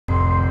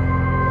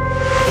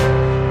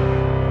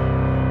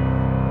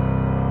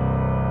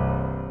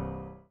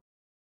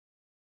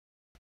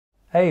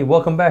Hey,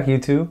 welcome back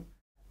YouTube.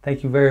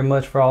 Thank you very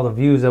much for all the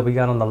views that we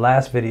got on the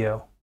last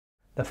video.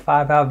 The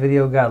 5-out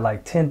video got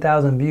like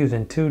 10,000 views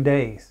in 2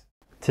 days.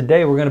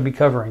 Today we're going to be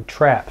covering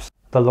traps,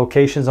 the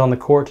locations on the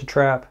court to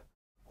trap,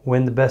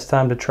 when the best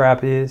time to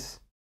trap is,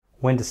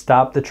 when to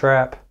stop the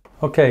trap.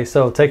 Okay,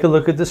 so take a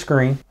look at the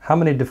screen. How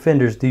many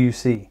defenders do you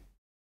see?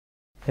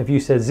 If you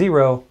said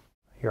 0,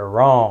 you're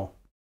wrong.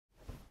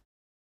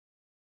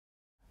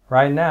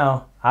 Right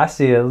now, I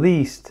see at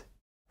least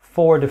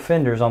 4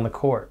 defenders on the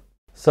court.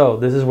 So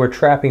this is where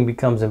trapping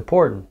becomes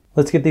important.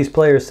 Let's get these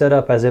players set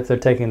up as if they're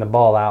taking the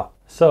ball out.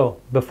 So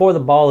before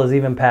the ball is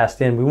even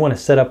passed in, we want to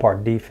set up our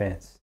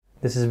defense.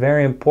 This is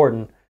very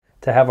important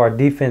to have our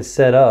defense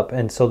set up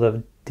and so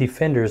the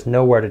defenders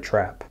know where to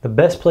trap. The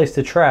best place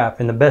to trap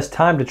and the best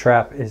time to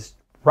trap is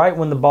right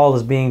when the ball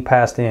is being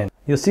passed in.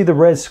 You'll see the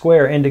red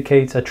square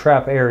indicates a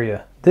trap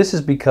area. This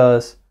is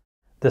because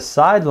the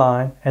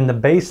sideline and the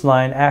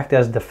baseline act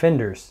as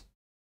defenders.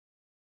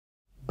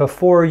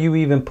 Before you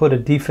even put a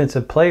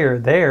defensive player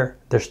there,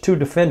 there's 2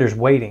 defenders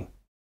waiting,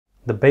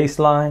 the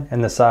baseline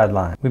and the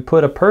sideline. We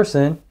put a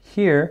person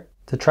here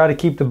to try to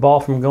keep the ball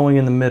from going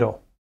in the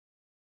middle.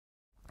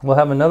 We'll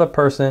have another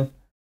person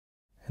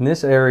in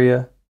this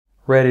area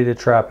ready to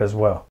trap as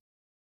well.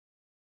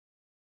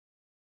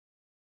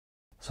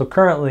 So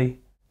currently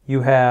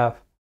you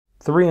have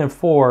 3 and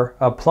 4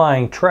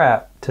 applying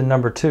trap to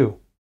number 2.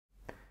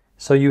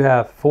 So you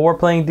have 4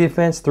 playing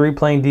defense, 3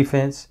 playing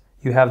defense.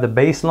 You have the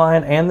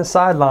baseline and the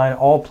sideline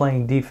all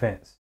playing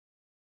defense.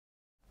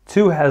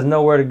 2 has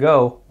nowhere to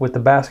go with the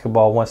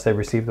basketball once they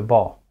receive the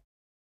ball.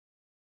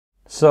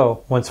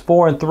 So once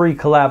 4 and 3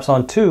 collapse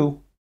on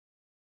 2,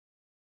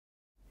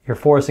 you're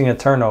forcing a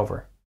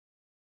turnover.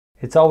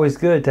 It's always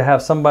good to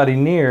have somebody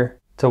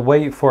near to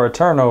wait for a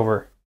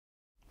turnover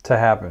to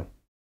happen.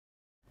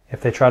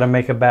 If they try to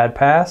make a bad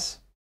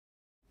pass,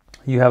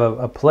 you have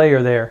a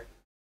player there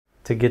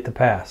to get the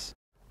pass.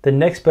 The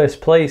next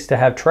best place to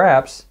have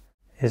traps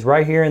is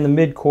right here in the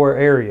midcourt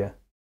area.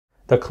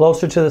 The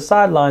closer to the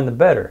sideline, the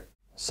better.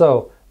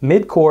 So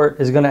midcourt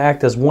is going to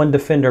act as one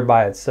defender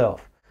by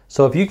itself.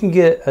 So if you can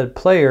get a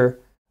player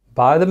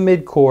by the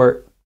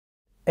midcourt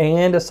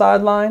and a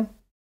sideline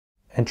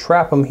and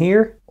trap them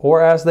here,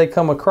 or as they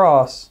come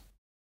across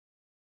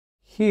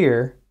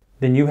here,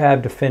 then you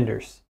have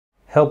defenders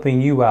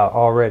helping you out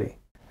already.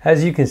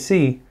 As you can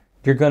see,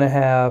 you're going to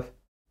have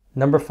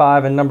number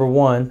 5 and number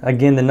 1.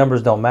 Again, the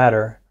numbers don't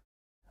matter.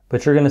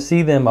 But you're going to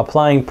see them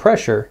applying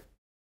pressure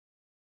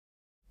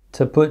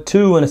to put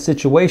 2 in a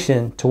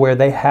situation to where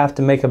they have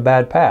to make a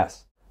bad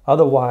pass.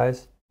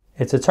 Otherwise,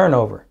 it's a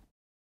turnover.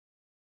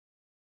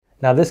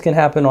 Now this can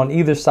happen on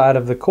either side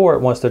of the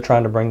court once they're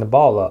trying to bring the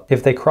ball up.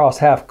 If they cross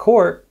half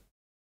court,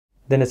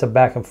 then it's a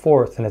back and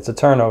forth and it's a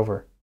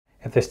turnover.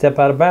 If they step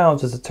out of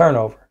bounds, it's a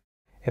turnover.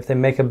 If they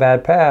make a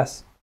bad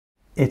pass,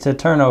 it's a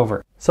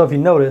turnover. So if you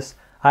notice,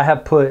 I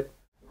have put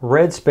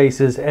red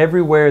spaces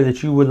everywhere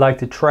that you would like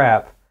to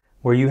trap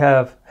where you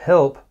have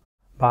help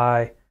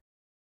by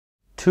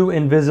 2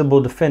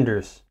 invisible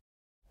defenders.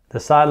 The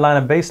sideline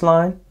and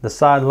baseline, the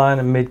sideline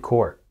and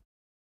midcourt.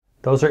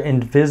 Those are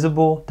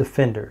invisible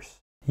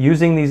defenders.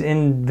 Using these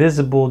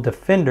invisible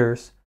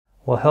defenders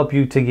will help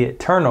you to get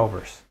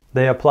turnovers.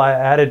 They apply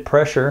added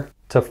pressure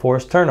to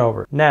force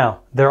turnover.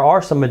 Now, there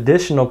are some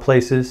additional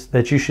places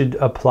that you should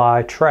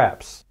apply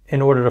traps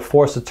in order to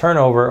force a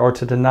turnover or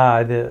to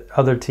deny the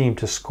other team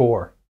to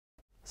score.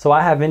 So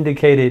I have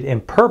indicated in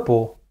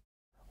purple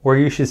where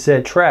you should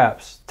set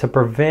traps to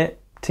prevent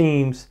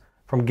teams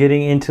from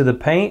getting into the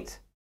paint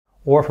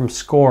or from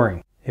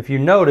scoring. If you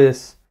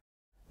notice,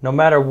 no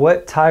matter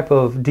what type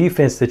of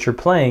defense that you're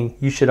playing,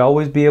 you should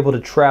always be able to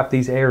trap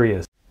these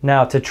areas.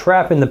 Now, to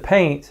trap in the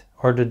paint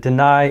or to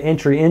deny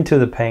entry into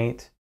the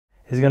paint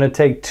is going to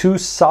take 2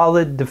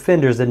 solid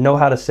defenders that know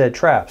how to set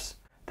traps.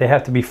 They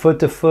have to be foot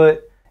to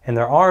foot and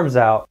their arms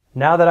out.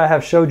 Now that I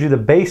have showed you the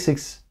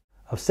basics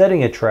of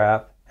setting a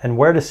trap and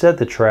where to set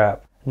the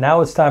trap,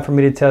 now it's time for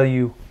me to tell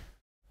you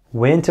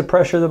when to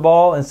pressure the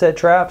ball and set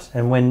traps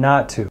and when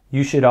not to.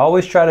 You should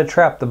always try to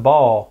trap the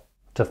ball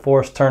to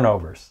force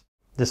turnovers.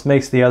 This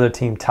makes the other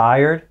team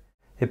tired.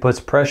 It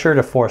puts pressure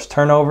to force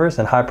turnovers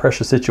and high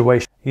pressure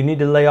situations. You need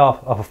to lay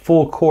off of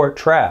full court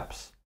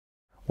traps,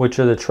 which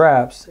are the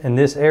traps in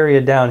this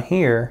area down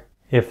here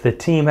if the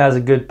team has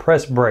a good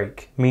press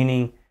break,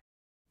 meaning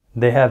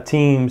they have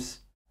teams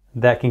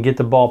that can get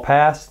the ball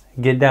passed,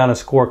 get down and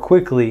score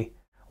quickly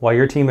while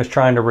your team is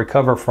trying to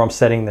recover from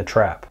setting the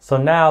trap. So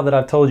now that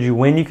I've told you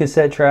when you can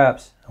set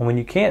traps and when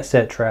you can't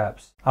set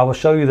traps, I will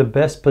show you the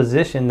best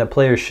position that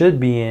players should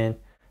be in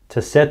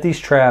to set these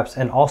traps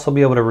and also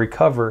be able to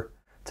recover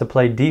to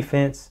play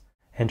defense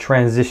and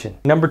transition.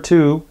 Number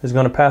 2 is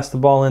going to pass the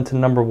ball into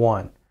number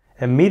 1.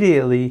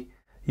 Immediately,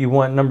 you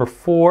want number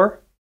 4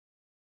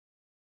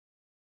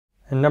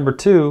 and number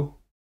 2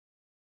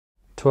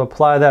 to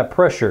apply that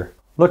pressure.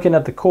 Looking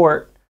at the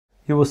court,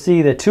 you will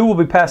see that 2 will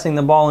be passing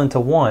the ball into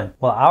 1,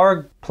 while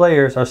our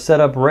players are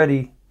set up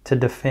ready to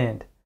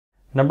defend.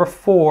 Number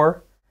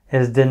 4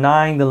 is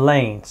denying the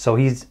lane. So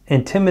he's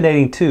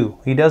intimidating 2.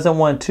 He doesn't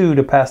want 2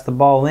 to pass the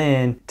ball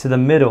in to the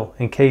middle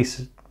in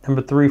case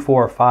number 3,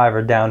 4, or 5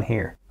 are down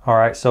here. All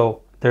right,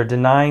 so they're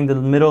denying the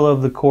middle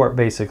of the court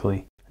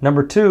basically.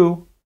 Number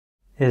 2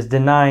 is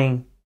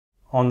denying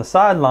on the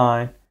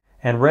sideline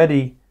and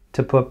ready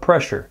to put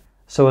pressure.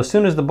 So as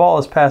soon as the ball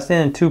is passed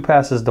in, 2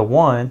 passes to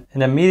 1,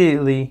 and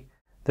immediately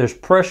there's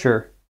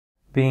pressure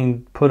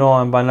being put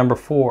on by number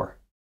 4.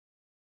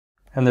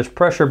 And there's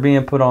pressure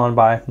being put on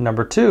by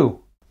number 2.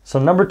 So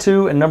number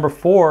 2 and number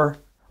 4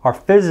 are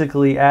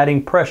physically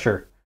adding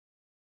pressure.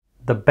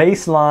 The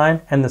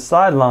baseline and the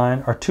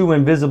sideline are 2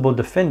 invisible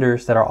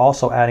defenders that are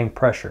also adding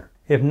pressure.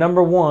 If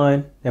number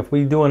 1, if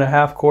we're doing a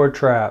half court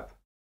trap,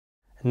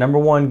 and number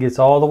 1 gets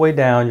all the way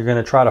down, you're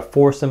going to try to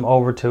force him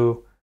over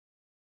to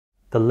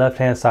the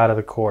left-hand side of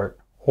the court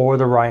or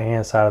the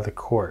right-hand side of the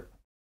court.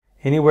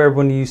 Anywhere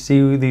when you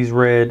see these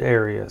red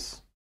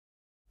areas.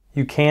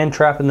 You can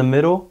trap in the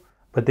middle,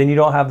 but then you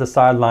don't have the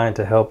sideline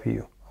to help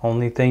you.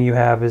 Only thing you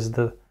have is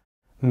the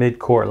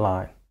mid-court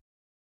line.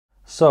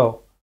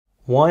 So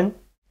 1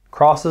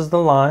 crosses the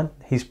line.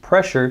 He's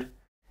pressured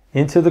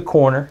into the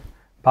corner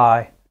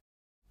by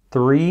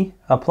 3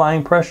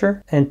 applying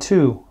pressure and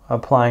 2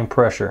 applying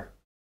pressure.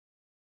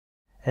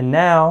 And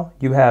now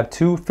you have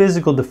 2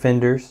 physical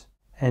defenders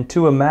and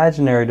 2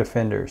 imaginary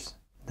defenders,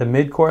 the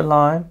mid-court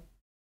line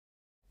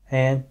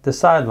and the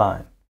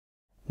sideline.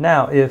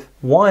 Now if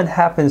 1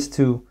 happens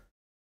to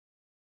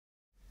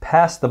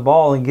pass the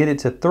ball and get it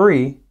to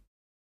 3,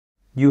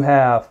 you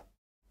have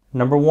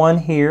number 1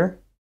 here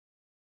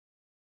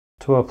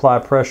to apply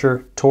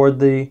pressure toward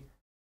the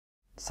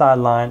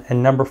sideline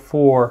and number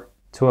 4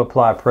 to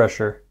apply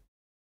pressure.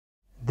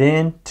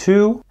 Then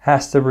 2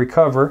 has to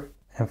recover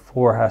and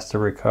 4 has to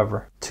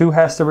recover. 2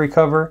 has to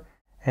recover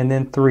and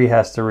then 3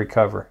 has to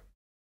recover.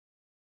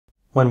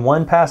 When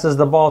 1 passes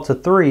the ball to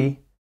 3,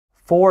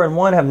 4 and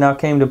 1 have now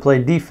came to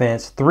play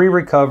defense. 3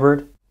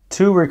 recovered,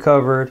 2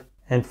 recovered,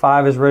 and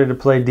 5 is ready to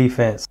play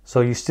defense.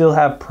 So you still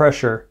have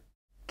pressure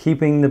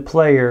keeping the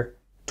player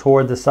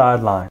toward the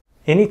sideline.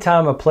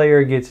 Anytime a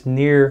player gets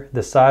near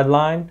the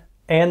sideline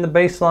and the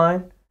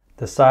baseline,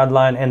 the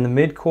sideline and the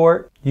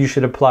midcourt, you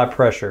should apply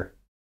pressure.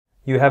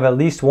 You have at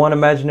least 1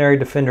 imaginary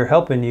defender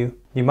helping you.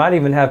 You might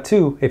even have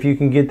 2 if you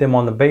can get them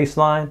on the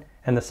baseline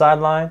and the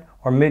sideline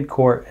or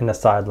midcourt and the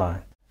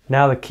sideline.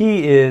 Now the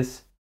key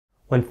is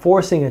when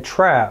forcing a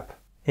trap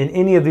in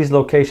any of these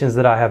locations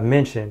that I have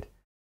mentioned,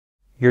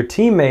 your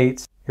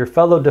teammates, your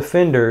fellow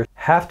defenders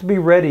have to be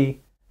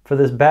ready for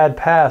this bad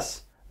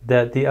pass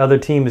that the other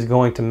team is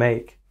going to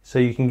make so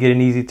you can get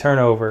an easy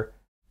turnover,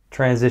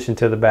 transition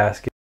to the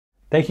basket.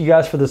 Thank you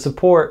guys for the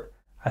support.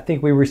 I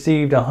think we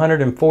received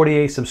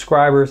 148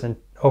 subscribers and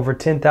over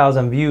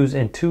 10,000 views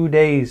in 2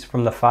 days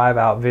from the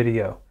 5-out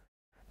video.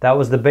 That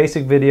was the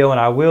basic video, and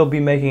I will be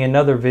making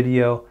another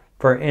video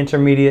for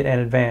intermediate and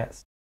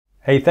advanced.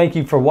 Hey, thank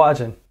you for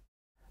watching.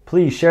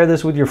 Please share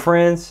this with your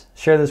friends,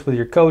 share this with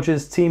your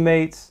coaches,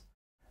 teammates,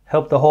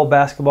 help the whole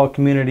basketball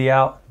community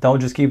out. Don't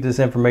just keep this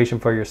information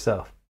for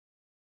yourself.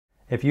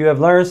 If you have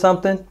learned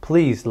something,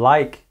 please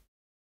like,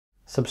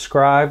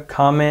 subscribe,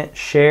 comment,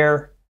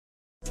 share,